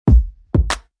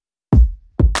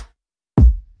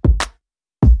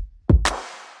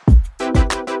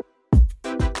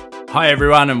Hi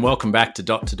everyone and welcome back to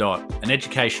Dot to Dot, an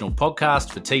educational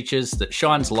podcast for teachers that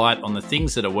shines light on the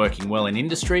things that are working well in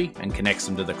industry and connects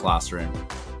them to the classroom.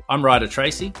 I'm Ryder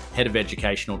Tracy, Head of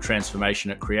Educational Transformation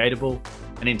at Creatable,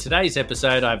 and in today's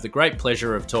episode I have the great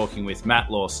pleasure of talking with Matt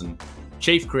Lawson,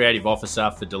 Chief Creative Officer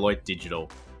for Deloitte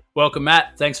Digital. Welcome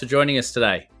Matt, thanks for joining us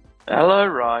today. Hello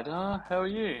Ryder, how are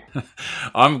you?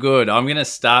 I'm good. I'm going to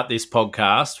start this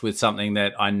podcast with something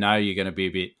that I know you're going to be a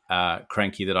bit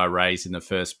cranky that I raised in the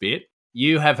first bit.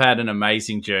 You have had an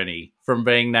amazing journey from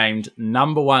being named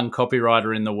number one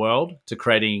copywriter in the world to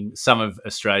creating some of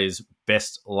Australia's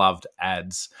best loved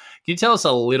ads. Can you tell us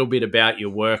a little bit about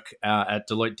your work at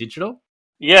Deloitte Digital?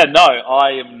 Yeah, no,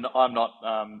 I'm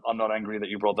not angry that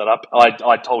you brought that up.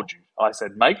 I told you. I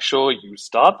said make sure you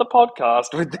start the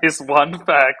podcast with this one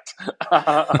fact.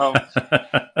 I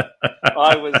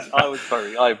was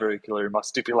very clear in my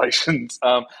stipulations.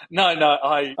 I'm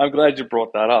glad you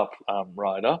brought that up,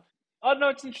 Ryder. I know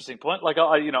it's an interesting point.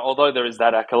 Although there is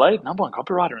that accolade, number one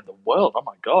copywriter in the world. Oh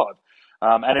my god!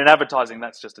 And in advertising,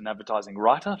 that's just an advertising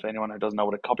writer. For anyone who doesn't know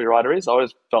what a copywriter is, I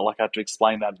always felt like I had to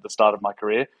explain that at the start of my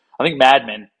career. I think Mad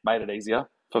Men made it easier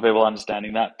for people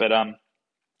understanding that. But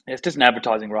it's just an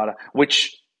advertising writer,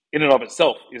 which in and of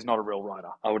itself is not a real writer.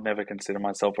 I would never consider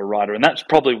myself a writer. And that's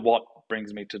probably what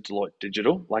brings me to Deloitte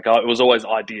Digital. It was always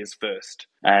ideas first.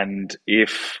 And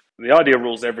if the idea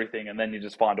rules everything and then you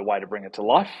just find a way to bring it to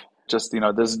life,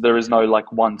 there is no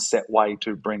one set way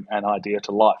to bring an idea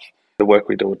to life. The work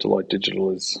we do at Deloitte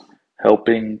Digital is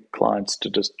helping clients to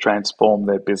just transform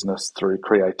their business through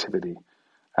creativity.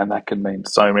 And that can mean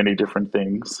so many different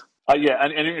things. And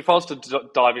if I was to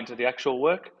dive into the actual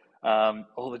work,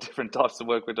 all the different types of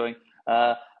work we're doing,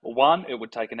 one, it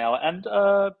would take an hour and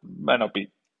may not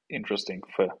be interesting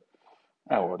for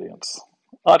our audience.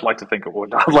 I'd like to think it would,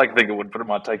 but it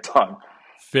might take time.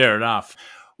 Fair enough.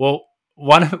 Well,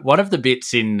 one of the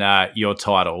bits in your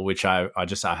title, which I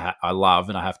love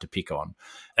and I have to pick on,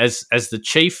 as the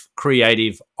Chief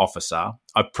Creative Officer,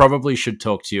 I probably should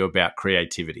talk to you about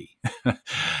creativity.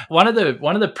 One of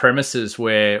the premises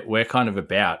we're kind of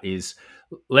about is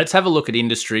let's have a look at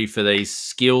industry for these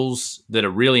skills that are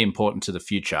really important to the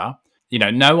future. You know,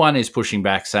 no one is pushing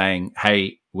back saying,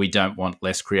 hey, we don't want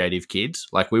less creative kids.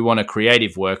 We want a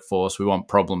creative workforce. We want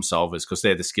problem solvers because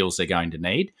they're the skills they're going to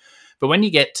need. But when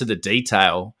you get to the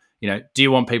detail, do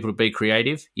you want people to be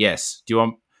creative? Yes. Do you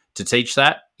want to teach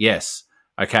that? Yes.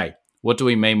 Okay. What do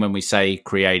we mean when we say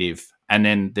creative? And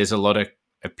then there's a lot of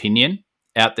opinion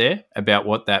out there about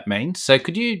what that means. So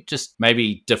could you just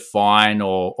maybe define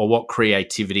or what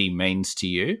creativity means to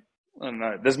you? I don't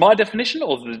know. There's my definition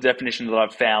or the definition that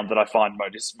I've found that I find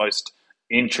most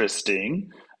interesting,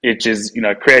 which is,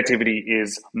 creativity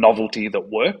is novelty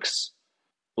that works.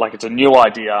 It's a new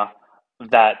idea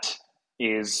that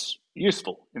is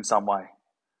useful in some way.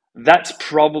 That's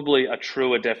probably a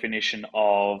truer definition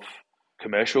of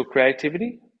commercial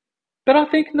creativity. But I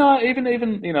think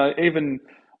even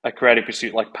a creative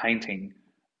pursuit like painting,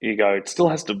 it still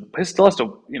has to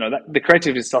the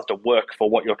creativity still has to work for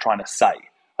what you're trying to say.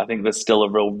 I think there's still a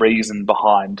real reason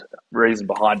behind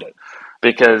it,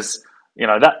 because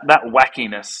that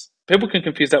wackiness, people can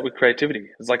confuse that with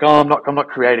creativity. It's like, oh, I'm not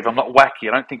creative, I'm not wacky,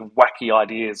 I don't think of wacky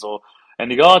ideas, and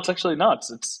you go, oh, it's actually not.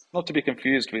 It's not to be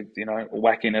confused with,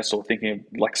 wackiness or thinking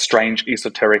of strange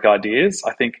esoteric ideas.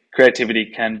 I think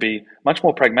creativity can be much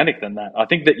more pragmatic than that. I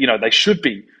think that, they should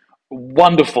be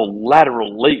wonderful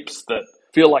lateral leaps that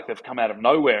feel like they've come out of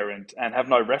nowhere and have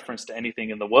no reference to anything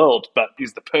in the world, but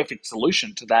is the perfect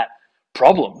solution to that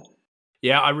problem.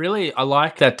 Yeah, I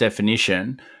like that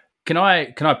definition. Can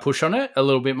I push on it a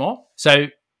little bit more? So,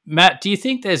 Matt, do you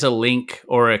think there's a link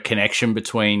or a connection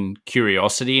between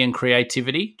curiosity and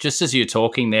creativity? Just as you're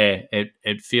talking there,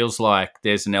 it feels like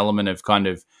there's an element of kind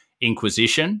of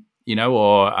inquisition,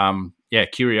 or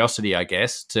curiosity, I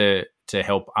guess, to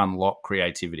help unlock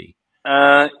creativity.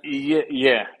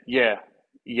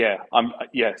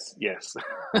 Yes.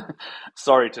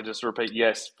 Sorry to just repeat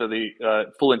yes for the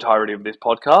full entirety of this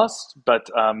podcast, but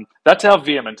that's how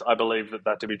vehement I believe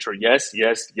that to be true. Yes,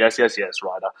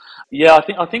 Ryder. Yeah, I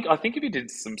think if you did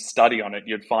some study on it,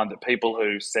 you'd find that people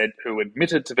who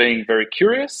admitted to being very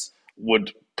curious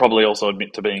would probably also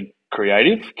admit to being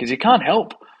creative, because you can't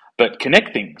help but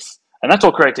connect things, and that's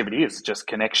all creativity is, just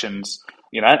connections.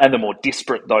 And the more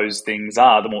disparate those things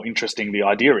are, the more interesting the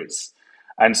idea is.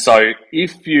 And so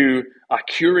if you are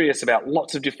curious about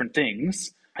lots of different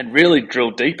things and really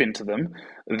drill deep into them,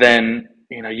 then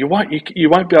you won't be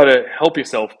able to help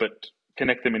yourself but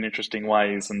connect them in interesting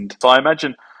ways. And so I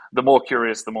imagine the more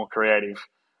curious, the more creative.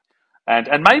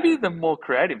 And maybe the more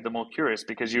creative, the more curious,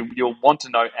 because you'll want to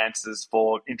know answers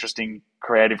for interesting,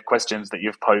 creative questions that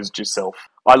you've posed yourself.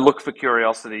 I look for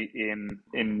curiosity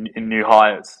in new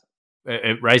hires.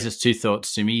 It raises two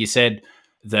thoughts to me. You said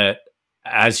that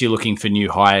as you're looking for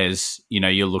new hires,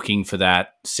 you're looking for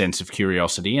that sense of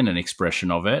curiosity and an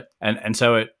expression of it. And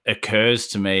so it occurs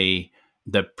to me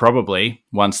that probably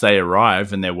once they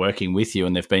arrive and they're working with you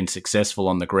and they've been successful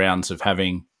on the grounds of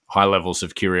having high levels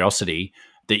of curiosity,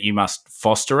 that you must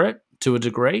foster it to a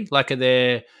degree. Like, are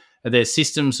there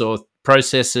systems or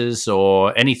processes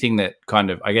or anything that kind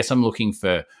of, I guess I'm looking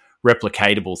for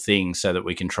replicatable things so that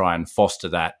we can try and foster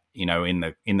that,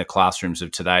 in the classrooms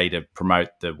of today to promote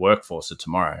the workforce of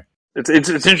tomorrow. It's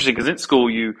interesting because at school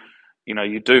you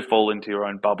do fall into your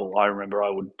own bubble. I remember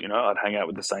I'd hang out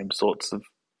with the same sorts of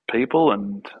people,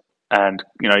 and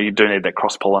you do need that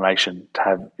cross pollination to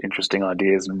have interesting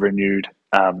ideas and renewed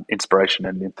inspiration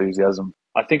and enthusiasm.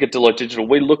 I think at Deloitte Digital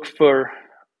we look for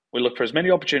as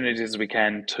many opportunities as we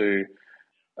can to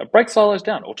break silos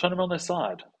down or turn them on their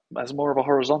side as more of a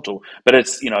horizontal. But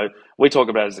it's, we talk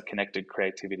about it as a connected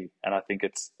creativity. And I think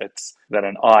it's that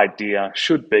an idea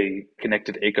should be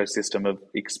connected ecosystem of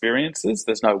experiences.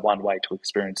 There's no one way to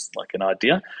experience like an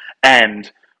idea.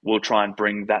 And we'll try and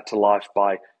bring that to life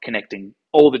by connecting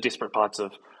all the disparate parts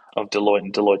of Deloitte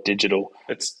and Deloitte Digital.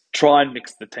 It's try and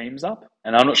mix the teams up.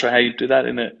 And I'm not sure how you do that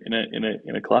in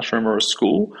a classroom or a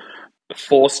school.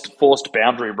 Forced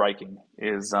boundary breaking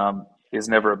is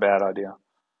never a bad idea.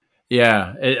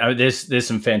 Yeah, there's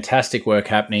some fantastic work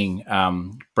happening,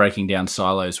 breaking down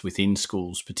silos within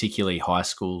schools, particularly high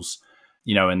schools,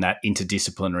 and that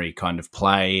interdisciplinary kind of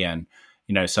play and,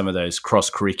 some of those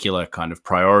cross-curricular kind of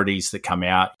priorities that come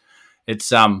out.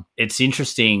 It's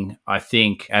interesting, I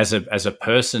think, as a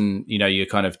person, you're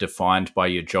kind of defined by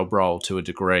your job role to a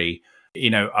degree.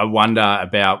 I wonder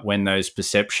about when those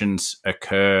perceptions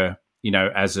occur,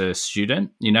 as a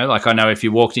student, like I know if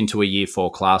you walked into a year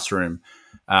 4 classroom,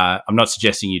 I'm not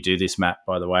suggesting you do this, Matt,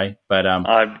 by the way, but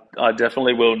I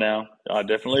definitely will now. I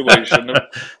definitely will. You shouldn't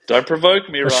have. Don't provoke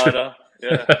me, Ryder.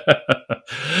 Yeah.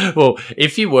 Well,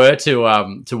 if you were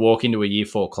to walk into a year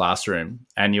 4 classroom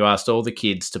and you asked all the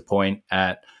kids to point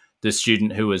at the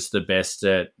student who was the best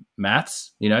at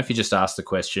maths, if you just ask the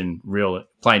question, real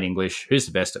plain English, who's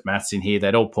the best at maths in here,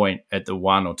 they'd all point at the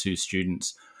 1 or 2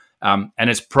 students. And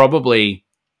it's probably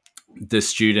the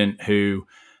student who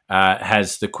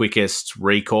has the quickest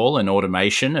recall and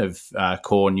automation of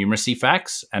core numeracy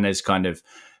facts, and has kind of,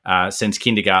 since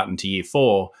kindergarten to year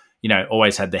 4,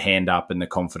 always had the hand up and the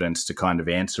confidence to kind of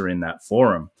answer in that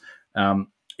forum.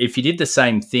 If you did the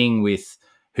same thing with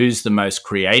who's the most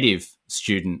creative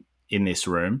student in this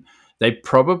room, they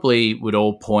probably would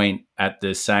all point at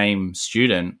the same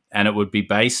student, and it would be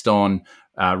based on,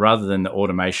 rather than the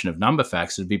automation of number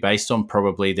facts, it would be based on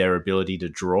probably their ability to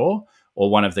draw or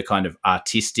one of the kind of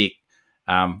artistic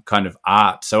kind of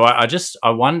art. So I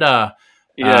wonder.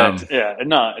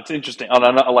 No, it's interesting.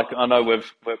 I know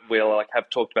we'll have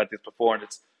talked about this before, and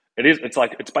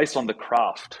it's based on the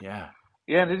craft. Yeah,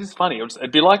 and it is funny.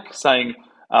 It'd be like saying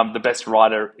the best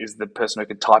writer is the person who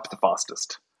can type the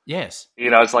fastest. Yes,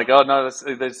 it's like, oh no,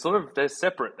 they're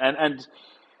separate,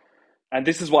 and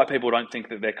this is why people don't think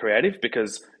that they're creative,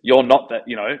 because you're not that.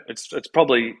 It's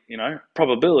probably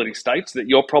probability states that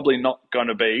you're probably not going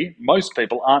to be. Most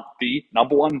people aren't the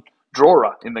number one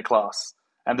drawer in the class.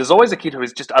 And there's always a kid who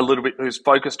is just a little bit, who's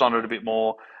focused on it a bit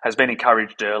more, has been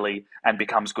encouraged early and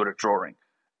becomes good at drawing.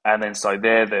 And then so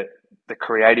they're the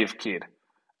creative kid.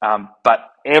 But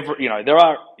there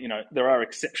are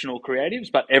exceptional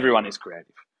creatives, but everyone is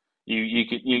creative.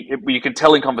 You can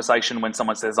tell in conversation when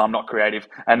someone says I'm not creative,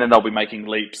 and then they'll be making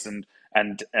leaps and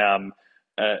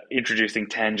introducing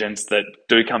tangents that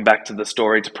do come back to the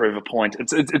story to prove a point.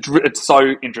 It's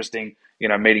so interesting,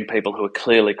 meeting people who are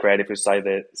clearly creative who say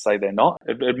they're not.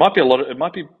 It might be it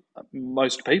might be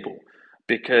most people,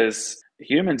 because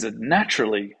humans are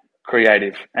naturally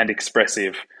creative and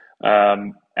expressive,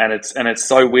 and it's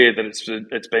so weird that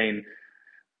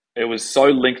it was so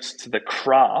linked to the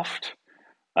craft.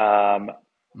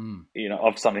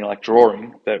 Of something like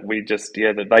drawing, that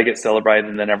that they get celebrated,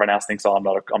 and then everyone else thinks, oh,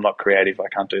 I'm not creative, I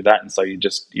can't do that, and so you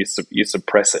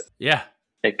suppress it. Yeah,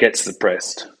 it gets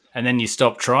suppressed, and then you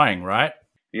stop trying, right?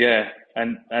 Yeah,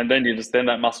 and then then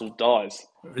that muscle dies.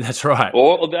 That's right.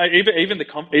 Or even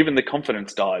the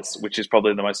confidence dies, which is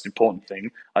probably the most important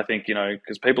thing. I think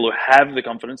because people who have the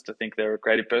confidence to think they're a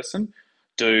creative person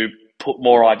do put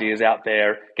more ideas out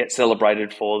there, get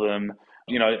celebrated for them.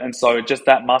 And so just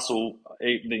that muscle,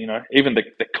 even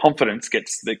the confidence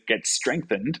gets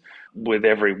strengthened with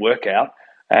every workout.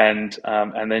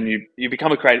 and then you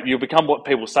become a creative. You become what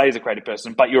people say is a creative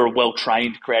person, but you're a well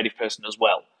trained creative person as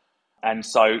well. And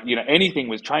so, anything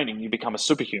with training, you become a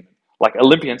superhuman. Like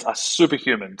Olympians are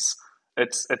superhumans.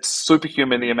 It's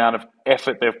superhuman the amount of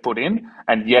effort they've put in.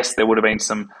 And yes, there would have been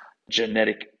some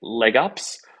genetic leg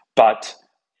ups, but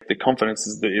the confidence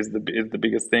is the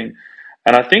biggest thing.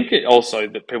 And I think also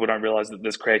that people don't realize that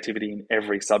there's creativity in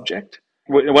every subject.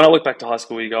 When I look back to high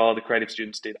school, you go, oh, the creative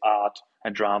students did art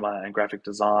and drama and graphic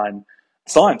design.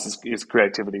 Science is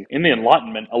creativity. In the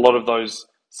Enlightenment, a lot of those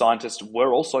scientists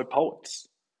were also poets.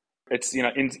 It's,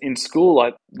 in school,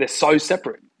 like, they're so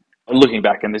separate. Looking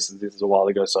back, and this is a while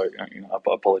ago, so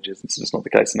apologies. It's just not the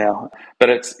case now. But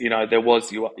it's, there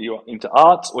was you're into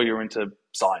arts or you're into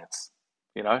science,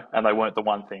 and they weren't the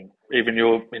one thing. Even you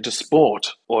were into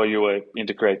sport or you were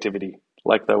into creativity.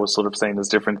 Like, they were sort of seen as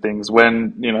different things.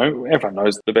 When everyone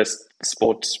knows the best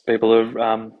sports people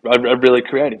are really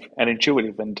creative and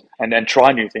intuitive and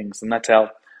try new things, and that's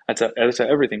how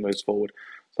everything moves forward.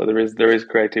 So there is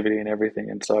creativity in everything,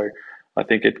 and so I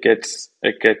think it gets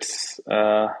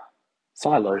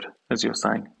siloed, as you were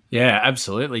saying. Yeah,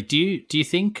 absolutely. Do you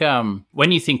think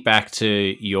when you think back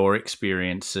to your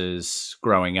experiences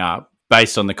growing up,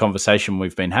 based on the conversation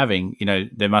we've been having,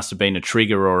 there must have been a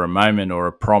trigger or a moment or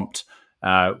a prompt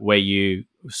where you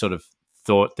sort of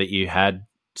thought that you had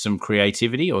some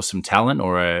creativity or some talent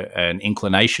or an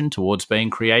inclination towards being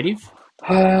creative?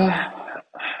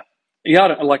 Yeah,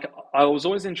 like, I was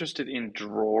always interested in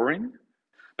drawing,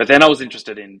 but then I was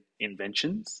interested in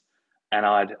inventions, and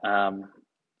I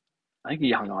think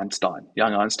Young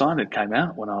Einstein had came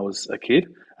out when I was a kid,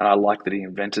 and I liked that he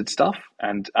invented stuff,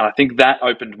 and I think that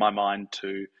opened my mind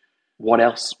to what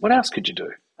else could you do?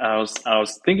 And I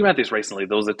was thinking about this recently.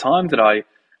 There was a time that I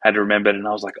had remembered, and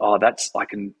I was like, oh,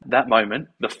 that moment,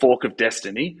 the fork of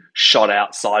destiny shot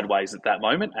out sideways at that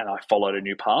moment, and I followed a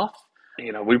new path.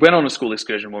 We went on a school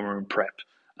excursion when we were in prep,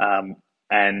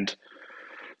 and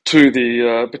to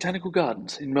the botanical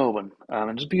gardens in Melbourne, and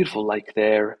there's a beautiful lake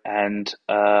there, and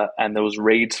there was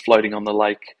reeds floating on the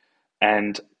lake,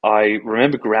 and I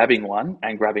remember grabbing one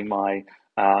and grabbing my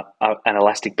an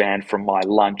elastic band from my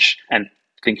lunch and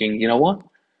thinking, you know what,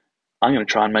 I'm going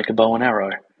to try and make a bow and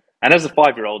arrow. And as a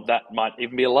 5-year-old, that might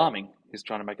even be alarming. He's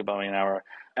trying to make a bow and arrow,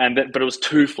 but it was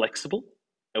too flexible.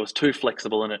 It was too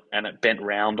flexible, and it bent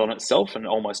round on itself and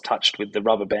almost touched with the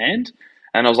rubber band.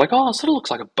 And I was like, oh, it sort of looks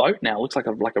like a boat now. It looks like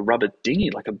a rubber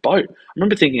dinghy, like a boat. I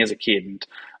remember thinking as a kid,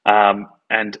 and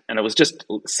it was just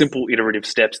simple iterative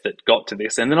steps that got to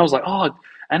this. And then I was like, oh,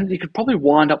 and you could probably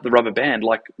wind up the rubber band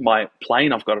like my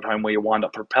plane I've got at home, where you wind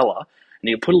up propeller, and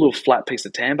you put a little flat piece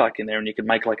of tambac in there, and you could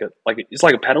make it's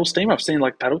like a paddle steamer. I've seen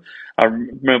like paddle. I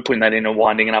remember putting that in and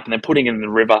winding it up, and then putting it in the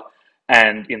river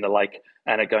and in the lake,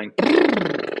 and it going,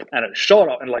 and it shot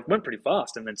up and like went pretty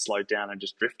fast, and then slowed down and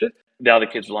just drifted. The other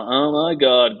kids were like, "Oh my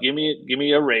god, give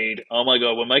me a reed! Oh my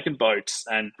god, we're making boats!"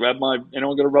 And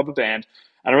anyone got a rubber band.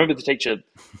 And I remember the teacher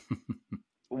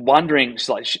wondering,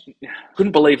 she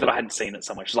couldn't believe that I hadn't seen it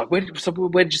somewhere. She's like, where did you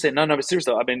see it? No, but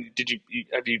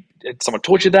serioushad someone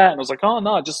taught you that? And I was like, oh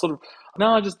no, and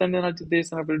then I did this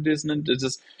and I did this, and it's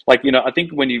just like, I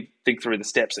think when you think through the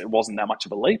steps, it wasn't that much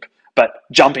of a leap, but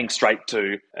jumping straight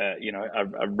to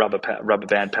a rubber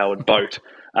band powered boat,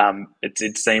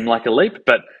 it seemed like a leap.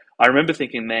 But I remember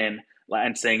thinking then,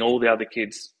 and seeing all the other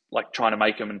kids like trying to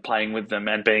make them and playing with them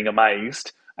and being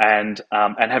amazed. And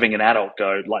having an adult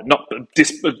go like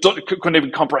couldn't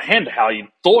even comprehend how you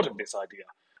thought of this idea.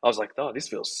 I was like, oh, this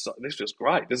feels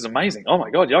great. This is amazing. Oh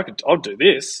my god, yeah, I'll do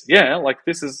this. Yeah, like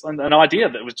this is an idea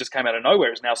that just came out of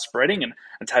nowhere, is now spreading and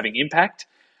it's having impact.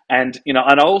 And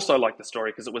and I also like the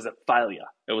story because it was a failure.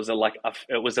 It was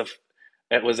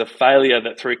a failure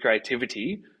that through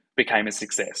creativity became a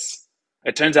success.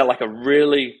 It turns out like a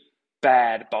really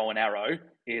bad bow and arrow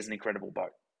is an incredible bow.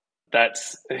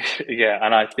 That's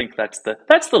and I think that's the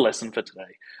lesson for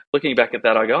today. Looking back at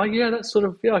that, I go, oh yeah, that's sort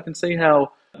of, I can see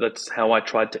how that's how I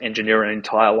tried to engineer an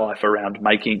entire life around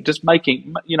making.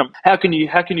 How can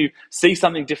you see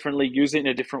something differently, use it in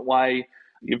a different way?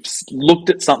 You've looked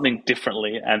at something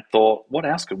differently and thought, what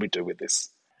else could we do with this?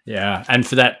 Yeah, and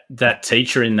for that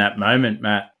teacher in that moment,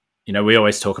 Matt, we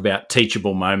always talk about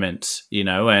teachable moments,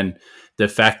 and the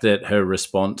fact that her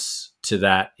response to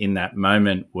that in that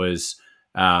moment was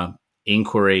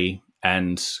inquiry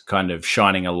and kind of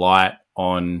shining a light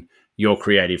on your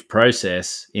creative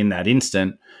process in that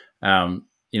instant.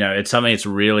 It's something that's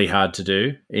really hard to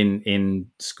do in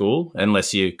school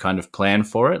unless you kind of plan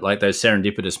for it. Like those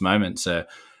serendipitous moments are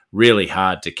really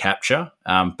hard to capture,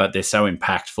 but they're so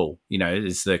impactful.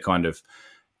 It's the kind of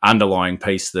underlying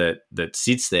piece that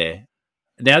sits there.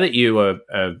 Now that you are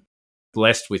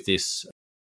blessed with this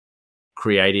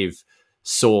creative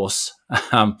source.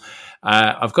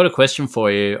 I've got a question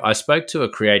for you. I spoke to a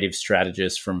creative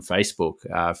strategist from Facebook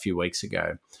a few weeks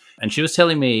ago, and she was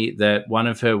telling me that one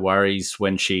of her worries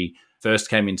when she first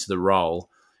came into the role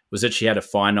was that she had a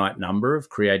finite number of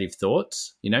creative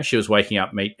thoughts. She was waking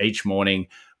up each morning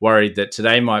worried that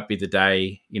today might be the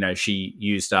day, she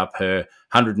used up her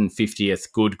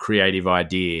 150th good creative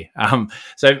idea.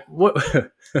 So what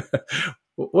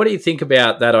what do you think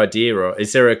about that idea? Or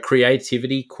is there a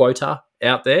creativity quota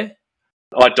out there?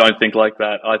 I don't think like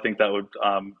that. I think that would,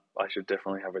 I should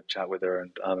definitely have a chat with her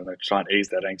and, I don't know, try and ease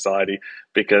that anxiety,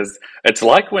 because it's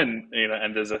like when,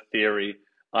 and there's a theory,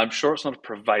 I'm sure it's not a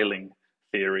prevailing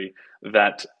theory,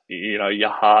 that, your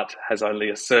heart has only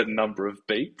a certain number of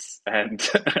beats, and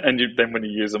then when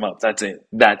you use them up, that's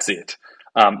it.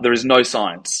 There is no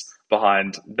science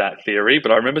behind that theory,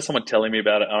 but I remember someone telling me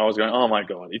about it, and I was going, oh my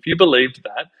God, if you believed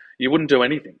that, you wouldn't do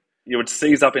anything. You would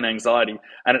seize up in anxiety.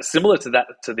 And it's similar to that,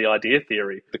 to the idea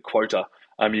theory, the quota.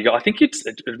 You go, I think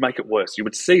it'd make it worse. You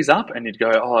would seize up and you'd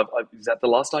go, oh, is that the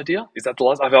last idea? Is that the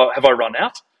last? Have I run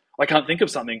out? I can't think of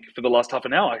something for the last half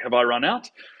an hour. Have I run out?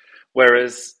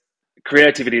 Whereas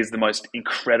creativity is the most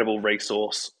incredible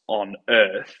resource on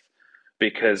earth,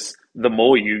 because the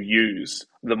more you use,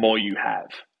 the more you have.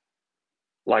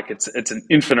 Like it's an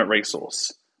infinite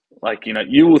resource. Like,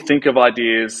 you will think of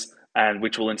ideas and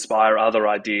which will inspire other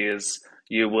ideas.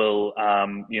 You will,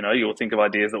 you will think of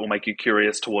ideas that will make you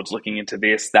curious towards looking into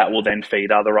this. That will then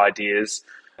feed other ideas.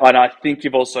 And I think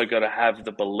you've also got to have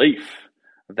the belief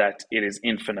that it is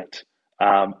infinite,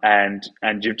 and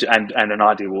an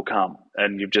idea will come,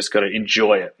 and you've just got to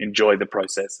enjoy the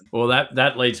process. Well,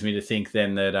 that leads me to think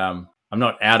then that I'm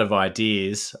not out of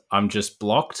ideas. I'm just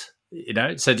blocked.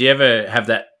 So do you ever have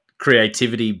that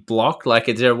creativity block? Like,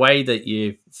 is there a way that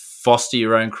you foster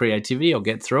your own creativity or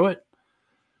get through it?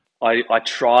 I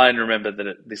try and remember that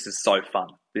this is so fun.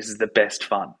 This is the best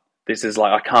fun. This is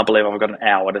like, I can't believe I've got an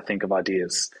hour to think of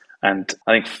ideas. And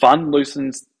I think fun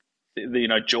loosens,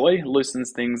 joy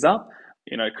loosens things up.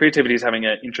 Creativity is having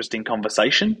an interesting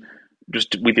conversation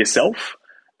just with yourself.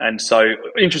 And so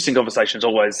interesting conversations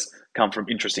always come from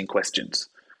interesting questions.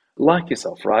 Like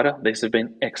yourself, Ryder, these have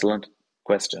been excellent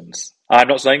questions. I'm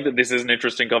not saying that this is an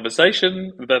interesting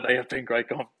conversation, but they have been great.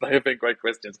 They have been great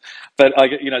questions. But I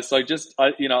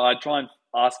try and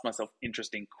ask myself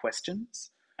interesting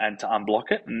questions and to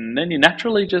unblock it, and then you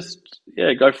naturally just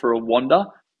go for a wander.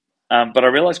 But I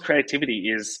realize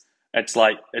creativity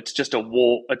it's just a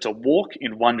walk. It's a walk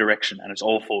in one direction, and it's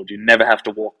all forward. You never have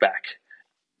to walk back.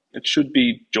 It should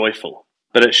be joyful,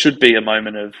 but it should be a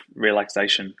moment of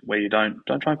relaxation where you don't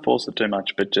try and force it too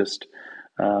much, but just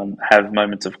have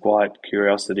moments of quiet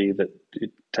curiosity that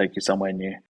take you somewhere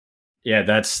new. Yeah,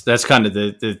 that's kind of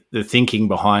the thinking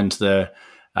behind the.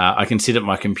 I can sit at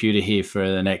my computer here for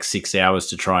the next 6 hours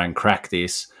to try and crack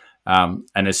this, and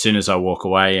as soon as I walk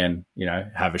away and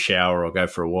have a shower or go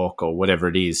for a walk or whatever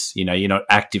it is, you're not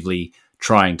actively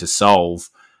trying to solve.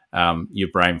 Your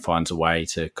brain finds a way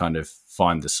to kind of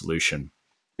find the solution.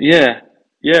 Yeah,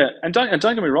 and don't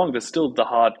get me wrong. There's still the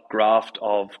hard graft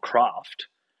of craft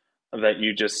that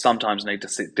you just sometimes need to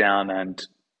sit down and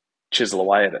chisel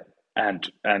away at it,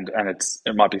 and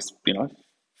it might be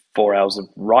 4 hours of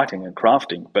writing and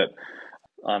crafting, but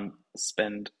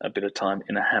spend a bit of time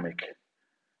in a hammock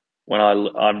when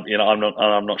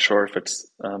I'm not sure if it's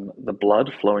the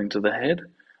blood flowing to the head.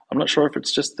 I'm not sure if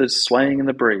it's just the swaying in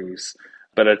the breeze,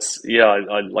 but it's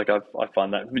I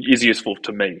find that is useful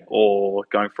to me, or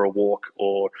going for a walk,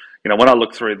 or when I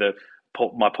look through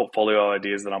my portfolio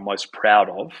ideas that I'm most proud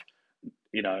of.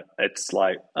 It's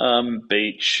like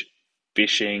beach,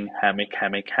 fishing, hammock,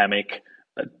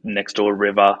 next to a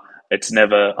river. It's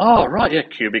never,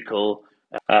 cubicle,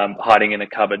 hiding in a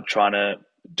cupboard trying to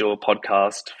do a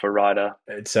podcast for Ryder.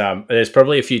 It's there's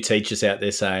probably a few teachers out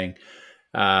there saying,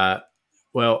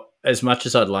 well, as much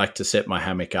as I'd like to set my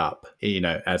hammock up,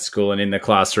 at school and in the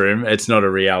classroom, it's not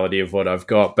a reality of what I've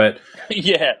got. But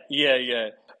yeah.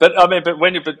 But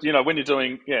when you're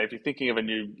doing, if you're thinking of a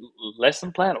new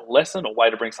lesson plan or way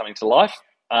to bring something to life,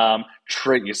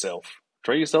 treat yourself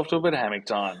to a bit of hammock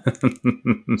time.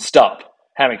 Stop,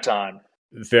 hammock time.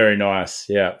 Very nice.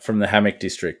 Yeah, from the hammock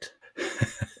district.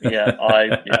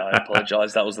 I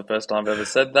apologize. That was the first time I've ever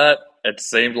said that. It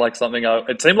seemed like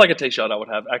it seemed like a t-shirt I would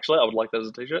have. Actually, I would like that as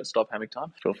a t-shirt. Stop hammock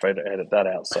time. Feel free to edit that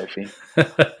out, Sophie.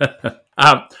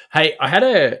 Hey, I had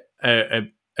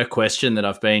a question that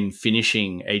I've been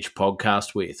finishing each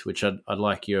podcast with, which I'd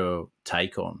like your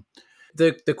take on.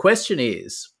 The question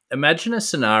is, imagine a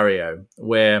scenario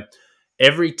where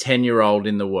every 10-year-old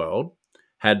in the world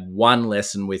had one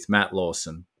lesson with Matt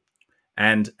Lawson,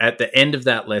 And at the end of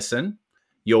that lesson,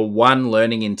 your one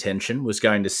learning intention was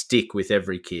going to stick with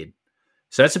every kid.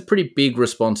 So that's a pretty big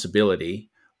responsibility.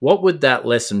 What would that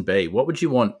lesson be? What would you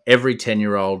want every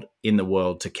 10-year-old in the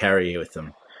world to carry with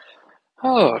them?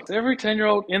 Oh, every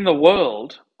 10-year-old in the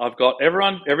world, I've got every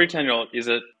 10-year-old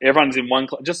everyone's in one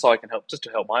class, just so I can help, just to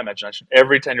help my imagination.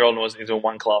 Every 10-year-old is in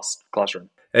one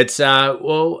classroom. It's,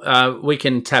 we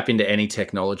can tap into any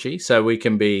technology. So we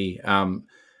can be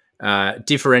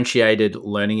differentiated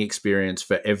learning experience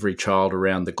for every child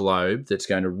around the globe that's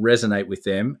going to resonate with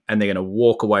them, and they're going to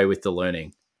walk away with the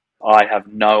learning. I have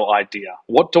no idea.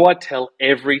 What do I tell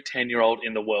every 10-year-old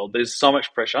in the world? There's so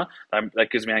much pressure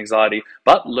that gives me anxiety.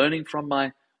 But learning from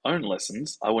my own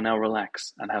lessons, I will now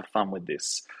relax and have fun with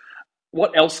this.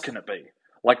 What else can it be?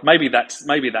 Like maybe that's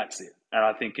it. And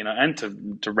I think,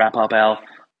 and to wrap up our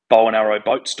bow and arrow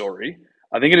boat story,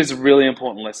 I think it is a really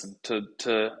important lesson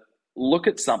to look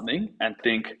at something and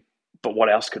think, but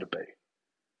what else could it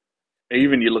be?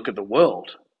 Even you look at the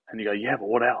world and you go, yeah, but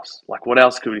what else? Like, what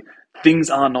else could we? Things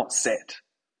are not set.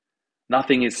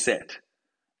 Nothing is set.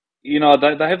 They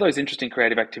have those interesting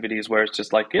creative activities where it's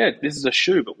just like, yeah, this is a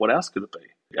shoe, but what else could it be?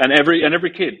 And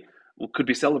every kid could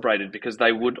be celebrated because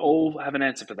they would all have an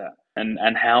answer for that. And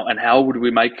how would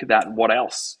we make that what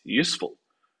else useful?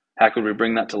 How could we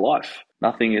bring that to life?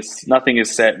 Nothing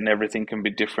is set, and everything can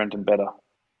be different and better.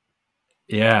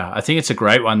 Yeah, I think it's a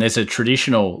great one. There's a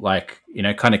traditional,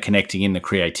 kind of connecting in the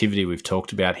creativity we've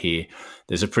talked about here.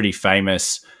 There's a pretty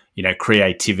famous,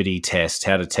 creativity test,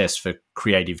 how to test for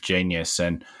creative genius.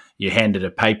 And you hand it a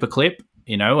paperclip,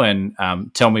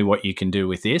 and tell me what you can do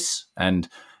with this. And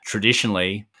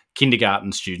traditionally,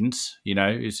 kindergarten students,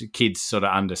 kids sort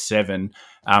of under 7,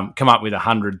 come up with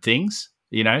 100 things,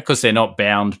 because they're not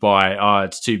bound by,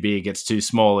 it's too big, it's too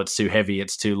small, it's too heavy,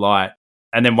 it's too light.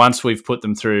 And then once we've put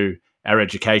them through our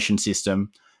education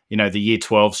system, the year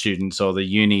 12 students or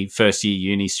the first year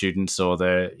uni students or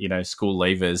the, school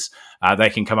leavers, they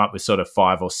can come up with sort of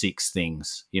 5 or 6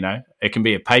 things, It can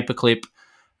be a paperclip,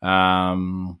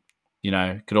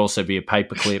 could also be a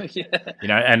paperclip,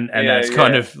 and that's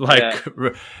kind of like,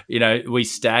 we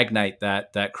stagnate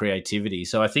that creativity.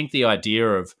 So I think the idea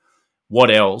of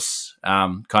what else,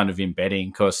 kind of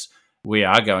embedding, because we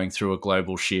are going through a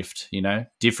global shift,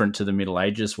 different to the Middle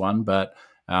Ages one, but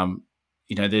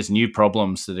there's new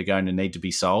problems that are going to need to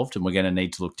be solved, and we're going to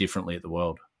need to look differently at the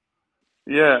world.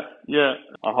 Yeah.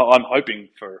 I'm hoping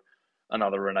for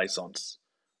another renaissance.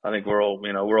 I think we're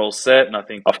all set, and I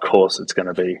think, of course, it's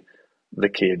going to be the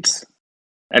kids.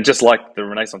 And just like the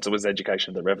Renaissance, it was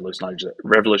education that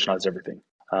revolutionized everything.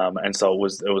 And so it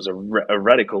was a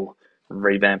radical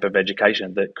revamp of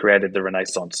education that created the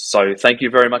Renaissance. So thank you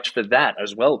very much for that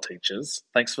as well, teachers.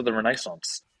 Thanks for the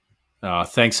Renaissance. Oh,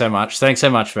 thanks so much. Thanks so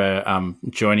much for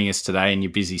joining us today in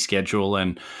your busy schedule.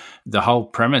 And the whole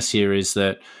premise here is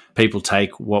that people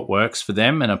take what works for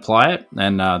them and apply it,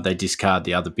 and they discard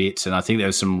the other bits. And I think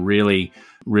there's some really,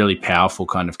 really powerful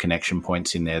kind of connection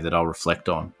points in there that I'll reflect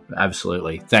on.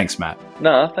 Absolutely. Thanks, Matt.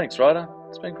 No, thanks, Ryder.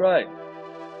 It's been great.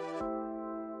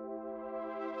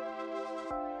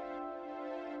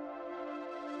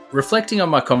 Reflecting on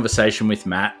my conversation with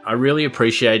Matt, I really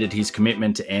appreciated his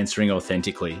commitment to answering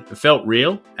authentically. It felt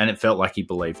real, and it felt like he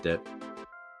believed it.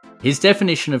 His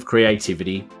definition of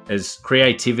creativity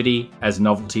as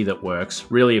novelty that works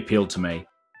really appealed to me.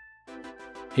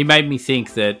 He made me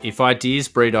think that if ideas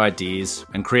breed ideas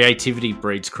and creativity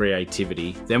breeds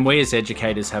creativity, then we as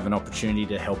educators have an opportunity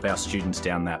to help our students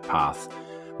down that path.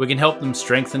 We can help them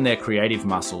strengthen their creative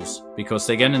muscles because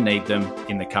they're going to need them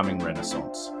in the coming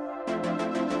Renaissance.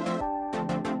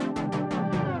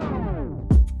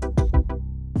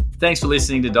 Thanks for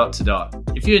listening to Dot to Dot.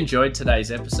 If you enjoyed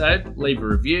today's episode, leave a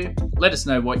review. Let us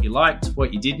know what you liked,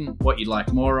 what you didn't, what you'd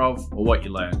like more of, or what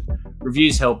you learned.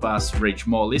 Reviews help us reach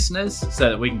more listeners so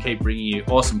that we can keep bringing you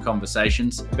awesome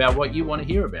conversations about what you want to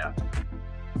hear about.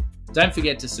 Don't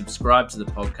forget to subscribe to the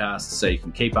podcast so you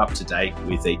can keep up to date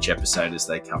with each episode as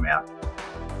they come out.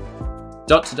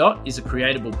 Dot to Dot is a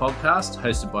Creatable podcast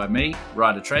hosted by me,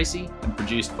 Ryder Tracy, and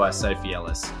produced by Sophie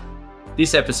Ellis.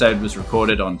 This episode was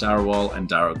recorded on Dharawal and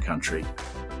Darug country.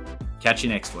 Catch you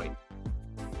next week.